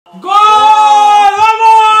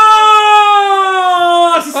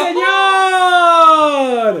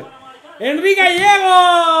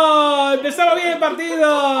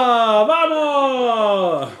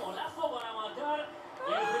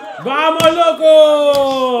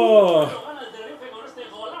loco!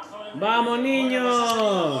 ¡Vamos,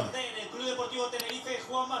 niños!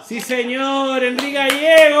 ¡Sí, señor! ¡Enrique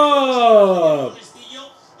Gallego!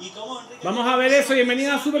 Vamos a ver eso.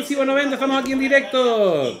 Bienvenido a Super Cibo 90. Estamos aquí en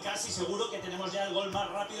directo. Casi seguro que tenemos ya el gol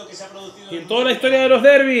más rápido que se ha producido y en toda la historia de los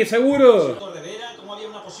derbis, seguro. Como había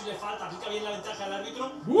una posible falta, aplica bien la ventaja al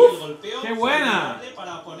árbitro. ¡Uf! Y el golpeo ¡Qué buena!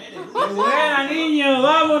 Para poner el... ¡Qué buena, niños!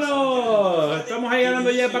 ¡Vámonos! Estamos ahí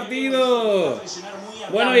ganando ya el partido.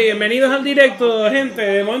 Bueno, y bienvenidos al directo, gente.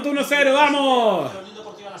 De momento 1-0, ¡vamos!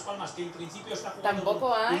 Que en principio está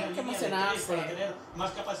tampoco hay que emocionarse. Para tener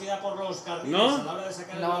más capacidad por los carriles ¿No? a la hora de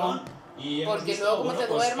sacar el balón. Y porque luego como te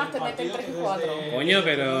duermas te meten 3 y 4. Coño,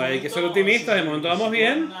 pero hay que ser optimistas. De momento vamos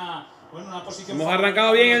bien. Hemos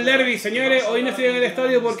arrancado bien el derbi, señores. Hoy no estoy en el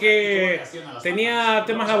estadio porque tenía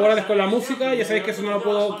temas laborales con la música. Ya sabéis que eso no lo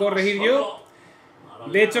puedo corregir yo.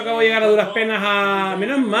 De hecho, acabo de llegar a duras penas a...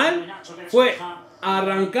 Menos mal, fue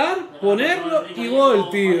arrancar, ponerlo y gol,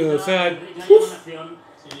 tío. O sea, uf.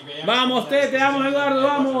 Vamos, te vamos, Eduardo,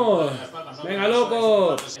 vamos. Venga,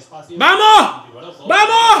 loco. ¡Vamos!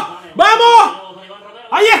 ¡Vamos! ¡Vamos!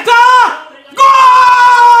 ¡Ahí está! ¡Gol!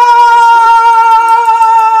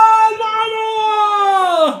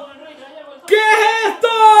 ¡Vamos! ¿Qué es esto?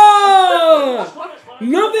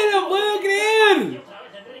 ¡No te lo puedo creer!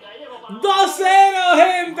 2-0,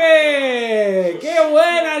 gente. ¡Qué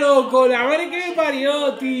buena, loco! La madre que me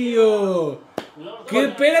parió, tío. ¡Qué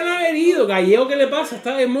pena no haber ido! Gallego, ¿qué le pasa?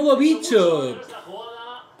 Está en modo bicho.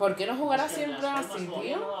 ¿Por qué no jugará siempre así,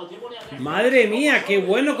 tío? Madre mía, qué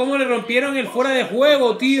bueno cómo le rompieron el fuera de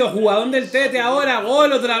juego, tío. Jugadón del Tete ahora,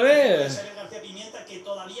 gol otra vez.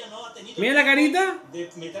 Mira la carita.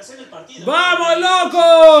 ¡Vamos,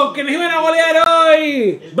 loco! ¡Que nos iban a golear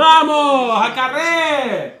hoy! ¡Vamos! ¡A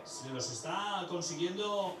carrer! Se los está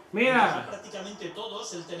consiguiendo. Mira. Prácticamente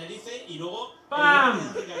todos el Tenerife y luego ¡pam!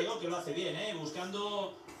 El Canario, que lo hace bien,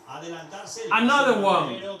 buscando adelantarse. Another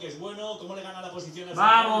one. Que es bueno, cómo le gana la posición.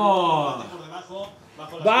 ¡Vamos! Por debajo,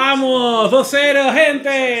 ¡Vamos! 2-0,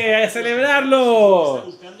 gente. A celebrarlo.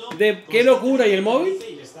 ¡Qué locura! ¿Y el móvil?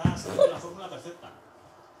 La fórmula perfecta.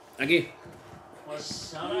 Aquí.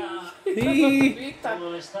 Pues ahora. Sí.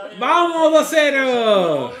 ¡Vamos,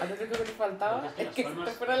 2-0! A ti lo que te faltaba es que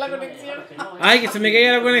te fuera la conexión. Ay, que se me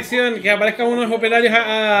caiga la conexión, que aparezcan unos operarios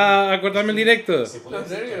a cortarme el directo. ¿En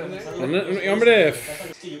serio? Hombre,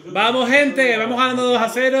 vamos, gente, vamos ganando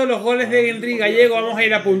 2-0. Los goles de Enrique Gallego, vamos a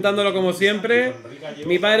ir apuntándolo como siempre.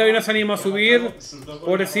 Mi padre hoy no se animó a subir,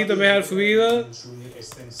 pobrecito, me ha subido.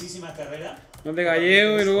 Gol de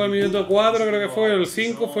Gallego y luego el minuto 4 creo que fue, el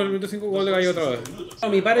 5 fue el minuto 5, gol de Gallego otra vez.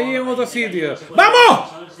 Mi padre vive en otro sitio.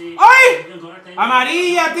 ¡Vamos! ¡Ay!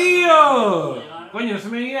 ¡Amarilla, tío! Coño, no se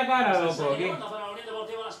me viene la cara, loco. ¿Qué?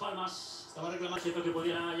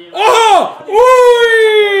 ¡Ojo!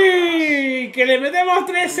 ¡Uy! ¡Que le metemos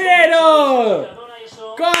 3-0!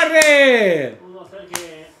 ¡Corre!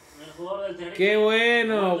 ¡Qué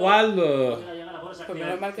bueno, Waldo! Pues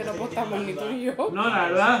menos mal que no apostamos ni tú ni yo. No, la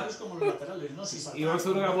verdad. Y vamos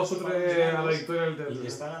seguro que a vosotros a la victoria del Derbi. Y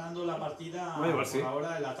está ganando la partida sí. por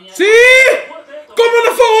ahora. ¡Sí! ¿Cómo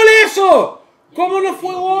no fue gol eso? ¿Cómo no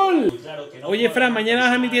fue gol? Oye, Fran, mañana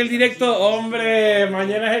vas a emitir el directo. Hombre,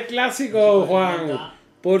 mañana es el clásico, Juan.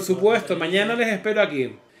 Por supuesto, mañana les espero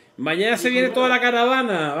aquí. Mañana se viene toda la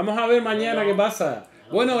caravana. Vamos a ver mañana qué pasa.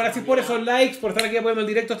 Bueno, gracias por esos likes, por estar aquí apoyando el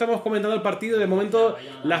directo. Estamos comentando el partido. De momento,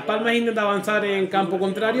 Las Palmas intenta avanzar en campo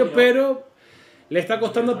contrario, pero le está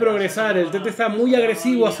costando progresar. El Tete está muy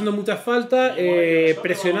agresivo, haciendo muchas faltas,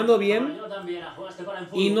 presionando bien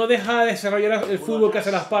y no deja de desarrollar el fútbol que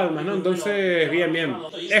hace Las Palmas, ¿no? Entonces, bien, bien.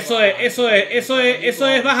 Eso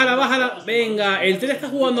es, bájala. Venga, el Tete está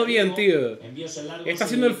jugando bien, tío. Está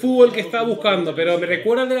haciendo el fútbol que está buscando, pero me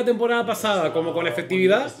recuerda al de la temporada pasada, como con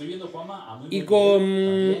efectividad y con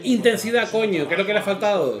intensidad, coño, que es lo que le ha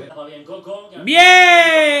faltado.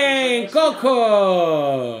 ¡Bien!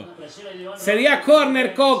 ¡Coco! Sería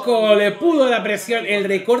córner, Coco. Le pudo la presión. El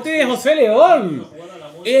recorte de José León.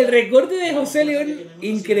 El recorte de José León,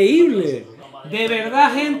 increíble. De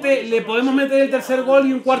verdad, gente, le podemos meter el tercer gol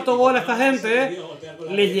y un cuarto gol a esta gente,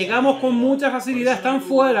 Les llegamos con mucha facilidad. Están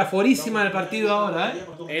fuerísima del partido ahora,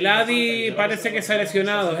 El Adi parece que se ha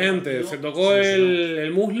lesionado, gente. Se tocó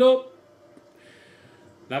el muslo.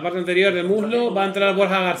 La parte anterior del muslo. Va a entrar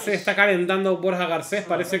Borja Garcés. Está calentando Borja Garcés.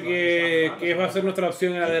 Parece que va a ser nuestra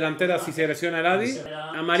opción en la delantera si se lesiona el Adi.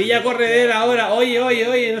 Amarilla corredera ahora.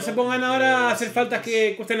 Oye. No se pongan ahora a hacer faltas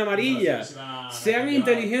que cuesten amarilla. Sean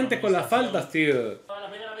inteligentes con las faltas, tío.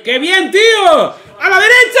 ¡Qué bien, tío! ¡A la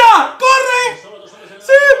derecha! ¡Corre!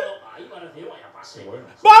 ¡Sí!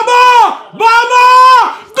 ¡Vamos!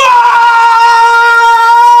 ¡Vamos! ¡Gol!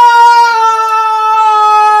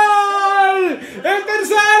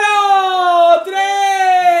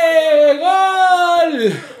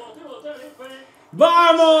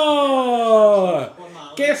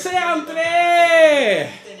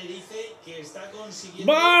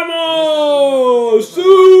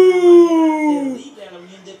 ¡Sí!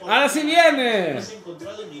 Ahora sí viene.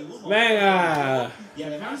 Venga.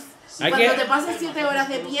 Cuando te pases 7 horas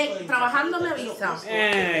de pie trabajando me avisas.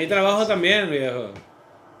 Y trabajo también, viejo.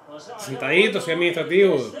 Sentadito, soy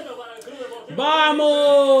administrativo.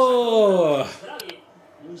 ¡Vamos!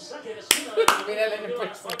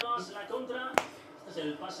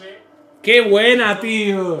 ¡Qué buena,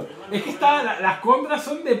 tío! Es que las contras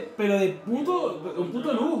son pero de un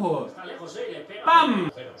puto lujo.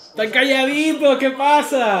 ¡Pam! ¡Están calladitos! ¿Qué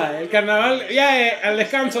pasa? El carnaval, ya, al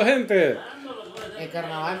descanso, gente. El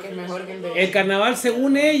carnaval que es mejor que el de... El carnaval,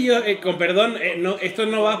 según ellos, con perdón, no, esto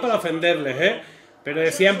no va para ofenderles, pero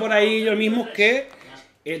decían por ahí ellos mismos que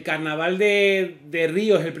el carnaval de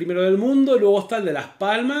Río es el primero del mundo, luego está el de Las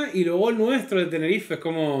Palmas y luego el nuestro, el de Tenerife. Es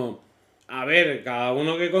como, a ver, cada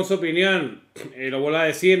uno que con su opinión, lo vuelvo a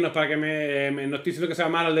decir, no es para que no estoy diciendo que sea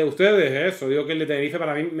malo el de ustedes, eso, digo que el de Tenerife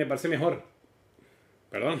para mí me parece mejor.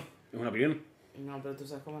 Perdón, es una opinión. No, pero tú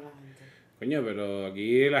sabes cómo es la gente. Coño, pero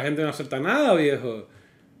aquí la gente no acepta nada, viejo.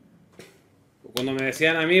 Cuando me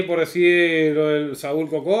decían a mí por decir lo del Saúl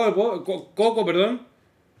Coco, perdón.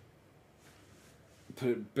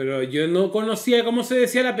 Pero yo no conocía cómo se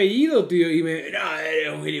decía el apellido, tío. Y no,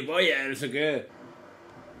 eres un gilipollas, no sé qué.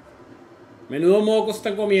 Menudo mocos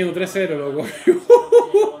están comiendo, 3-0, loco.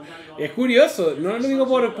 Es curioso, no lo digo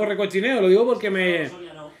por recochineo, lo digo porque me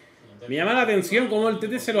llama la atención cómo el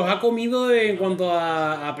Tete se los ha comido en cuanto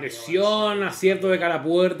a presión, acierto de cara a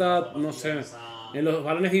puerta, no sé. En los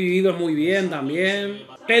balones divididos muy bien también.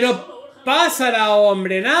 Pero pásala,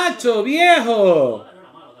 hombre, Nacho, viejo.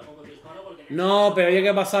 No, pero había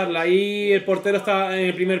que pasarla. Ahí el portero está en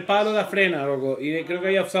el primer palo, la frena, loco. Y creo que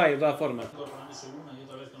hay offside, de todas formas.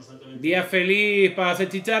 Día feliz para ser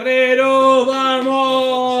chicharrero.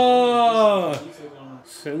 ¡Vamos!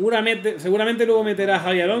 Seguramente luego meterá a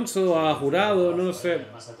Javi Alonso, a Jurado, no lo sé.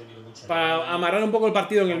 Para amarrar un poco el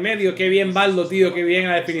partido en el medio. Qué bien Baldo, tío, qué bien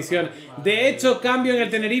la definición. De hecho, cambio en el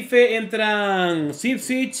Tenerife. Entran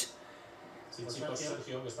Sipsic.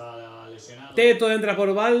 Teto entra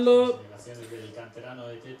por Baldo.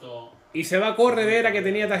 Y se va a Correo, que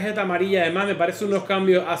tenía tarjeta amarilla. Además, me parecen unos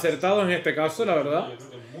cambios acertados en este caso, la verdad.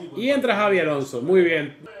 Y entra Javi Alonso. Muy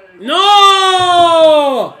bien.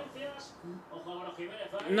 ¡No!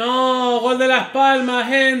 ¡No! Gol de Las Palmas,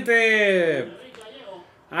 gente.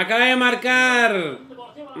 Acaba de marcar.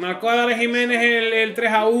 Marcó Álvarez Jiménez el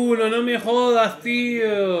 3-1. No me jodas,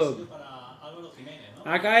 tío.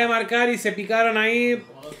 Acaba de marcar y se picaron ahí.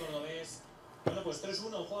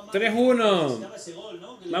 3-1.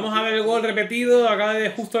 Vamos a ver el gol repetido. Acaba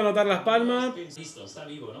de justo anotar Las Palmas.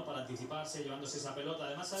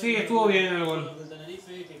 Sí, estuvo bien el gol.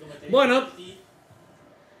 Bueno.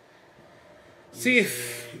 Sí.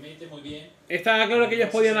 Está claro que ellos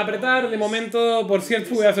podían apretar. De momento, por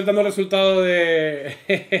cierto, voy aceptando el resultado de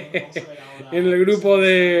en el grupo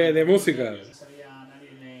de música.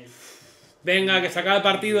 Venga, que se acaba el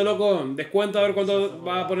partido, loco. Descuento a ver cuánto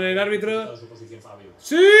va a poner el árbitro.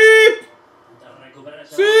 ¡Sí!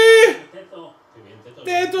 ¡Sí!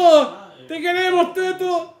 ¡Teto! ¡Te queremos,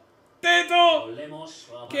 Teto! ¡Teto!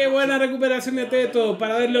 ¡Qué buena recuperación de Teto!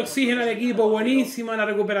 Para darle oxígeno al equipo. Buenísima la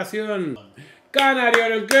recuperación. Canario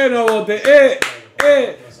en el que no vote.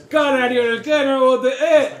 Canario en el que no vote.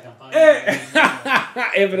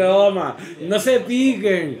 Es broma. No se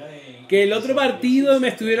piquen. Que el otro partido me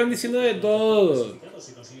estuvieron diciendo de todo.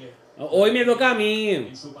 Hoy me toca a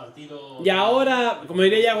mí. Y ahora, como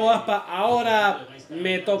diría Yago Aspa, ahora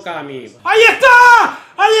me toca a mí. ¡Ahí está!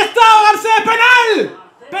 ¡Ahí está! ¡Garcés! ¡Penal!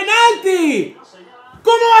 ¡Penalti!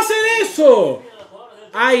 ¿Cómo va a ser eso?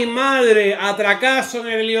 ¡Ay, madre! Atracazo en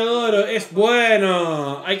el Heliodoro. Es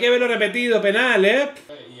bueno. Hay que verlo repetido. Penal, ¿eh?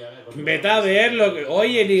 Vete a verlo.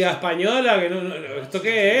 Oye, Liga Española. Que no, ¿esto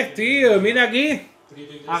qué es, tío? Mira aquí.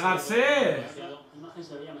 A Garcés.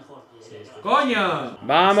 ¡Coño!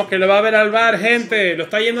 Vamos, que lo va a ver al bar, gente. Lo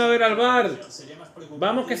está yendo a ver al bar.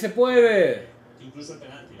 Vamos, que se puede.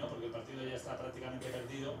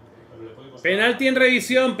 Penalti en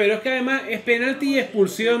revisión, pero es que además es penalti y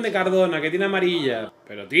expulsión de Cardona, que tiene amarilla.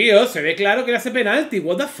 Pero tío, se ve claro que le hace penalti.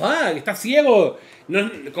 What the fuck, está ciego. No,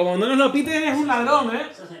 como no nos lo piten es un ladrón, ¿eh?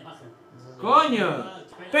 Coño.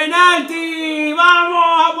 ¡Penalti!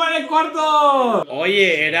 ¡Vamos a por el cuarto!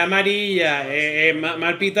 Oye, era amarilla.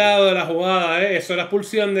 Mal pitado la jugada, ¿eh? Eso es la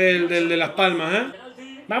expulsión de Las Palmas, ¿eh?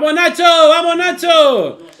 ¡Vamos, Nacho! ¡Vamos,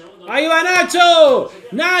 Nacho! ¡Ahí va Nacho!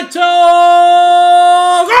 ¡Nacho!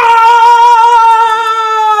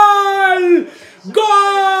 ¡Gol!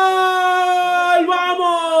 ¡Gol!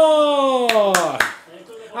 ¡Vamos!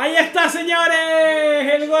 Ahí está,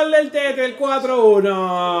 señores. El gol del Tete, el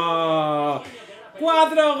 4-1.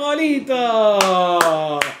 4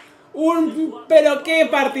 golitos. Pero qué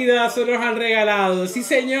partidazo nos han regalado. Sí,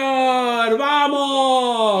 señor.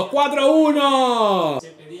 ¡Vamos! 4-1.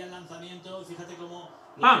 Se pedía el lanzamiento, fíjate cómo...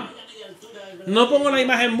 No pongo la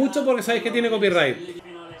imagen mucho porque sabéis que tiene copyright.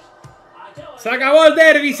 Se acabó el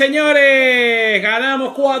derbi, señores.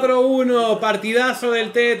 Ganamos 4-1. Partidazo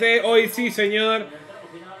del Tete. Hoy sí, señor.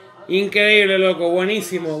 Increíble, loco.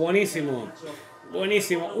 Buenísimo, buenísimo.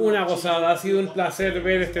 Buenísimo. Una gozada. Ha sido un placer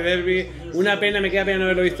ver este derbi. Una pena, me queda pena no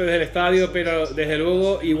haberlo visto desde el estadio, pero desde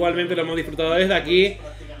luego igualmente lo hemos disfrutado desde aquí.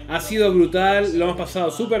 Ha sido brutal. Lo hemos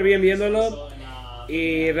pasado súper bien viéndolo.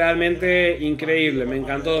 Y realmente increíble. Me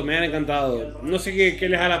encantó, me han encantado. No sé qué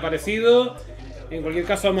les ha parecido. En cualquier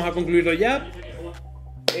caso vamos a concluirlo ya.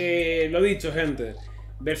 Lo dicho, gente.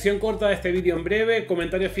 Versión corta de este vídeo en breve.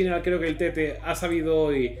 Comentario final. Creo que el Tete ha sabido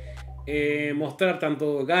hoy mostrar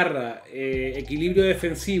tanto garra, equilibrio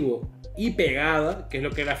defensivo y pegada, que es lo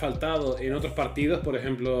que le ha faltado en otros partidos. Por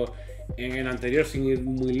ejemplo, en el anterior, sin ir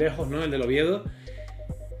muy lejos, ¿no? El del Oviedo.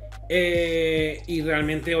 Y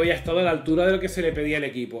realmente hoy ha estado a la altura de lo que se le pedía al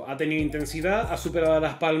equipo. Ha tenido intensidad, ha superado a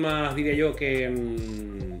Las Palmas, diría yo, que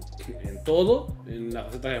en todo, en las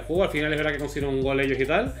facetas del juego. Al final es verdad que consiguieron un gol ellos y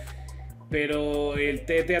tal, pero el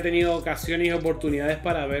Tete ha tenido ocasiones y oportunidades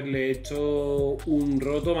para haberle hecho un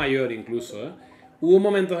roto mayor incluso, ¿eh? Hubo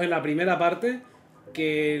momentos en la primera parte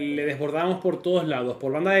que le desbordábamos por todos lados,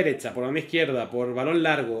 por banda derecha, por banda izquierda, por balón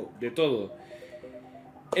largo, de todo.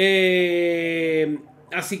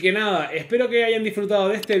 Así que nada, espero que hayan disfrutado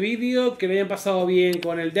de este vídeo, que lo hayan pasado bien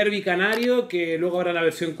con el derbi canario, que luego habrá la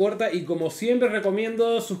versión corta. Y como siempre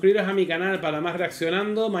recomiendo suscribiros a mi canal para más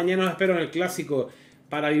reaccionando. Mañana os espero en el clásico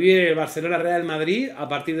para vivir el Barcelona-Real Madrid a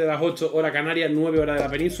partir de las 8 horas Canarias, 9 horas de la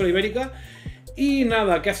península ibérica. Y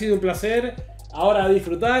nada, que ha sido un placer. Ahora a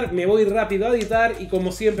disfrutar, me voy rápido a editar y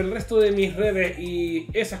como siempre el resto de mis redes y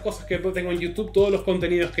esas cosas que tengo en YouTube, todos los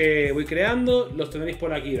contenidos que voy creando, los tendréis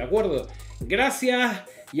por aquí, ¿de acuerdo? Gracias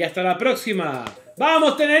y hasta la próxima.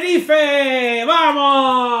 ¡Vamos, Tenerife!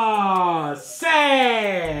 ¡Vamos!